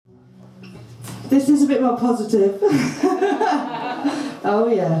This is a bit more positive. Oh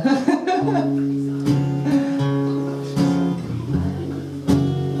yeah.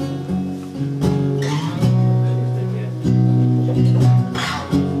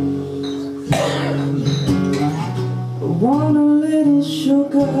 Want a little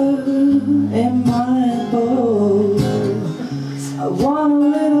sugar in my bowl. I want a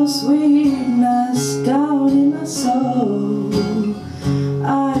little sweetness down in my soul.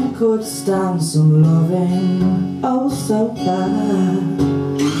 I could stand some loving, oh so bad.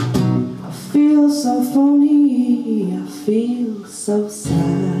 I feel so funny, I feel so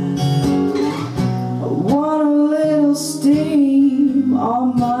sad. I want a little steam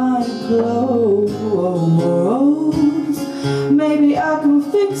on my clothes. Maybe I can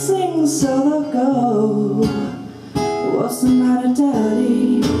fix things so they'll go. What's the matter,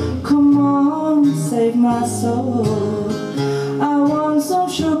 Daddy? Come on, save my soul. I want some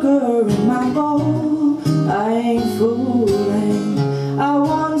sugar in my bowl. I ain't fooling. I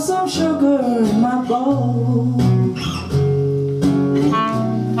want some sugar in my bowl.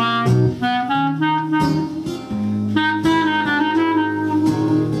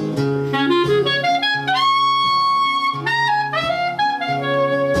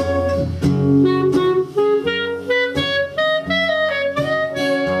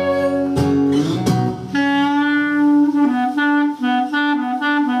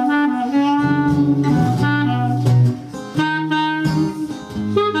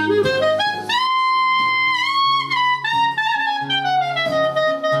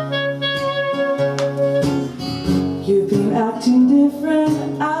 You've been acting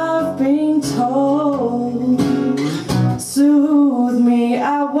different, I've been told. Soothe me,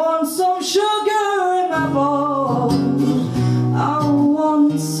 I want some sugar in my bowl. I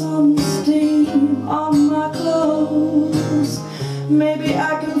want some steam on my clothes. Maybe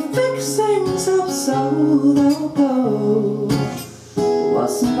I can fix things up so they'll go.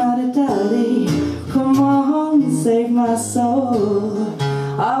 What's the matter, Daddy? Come on, save my soul.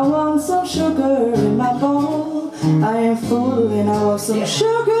 I want some sugar in my bowl. I ain't fooling, I want some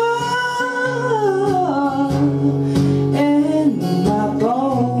sugar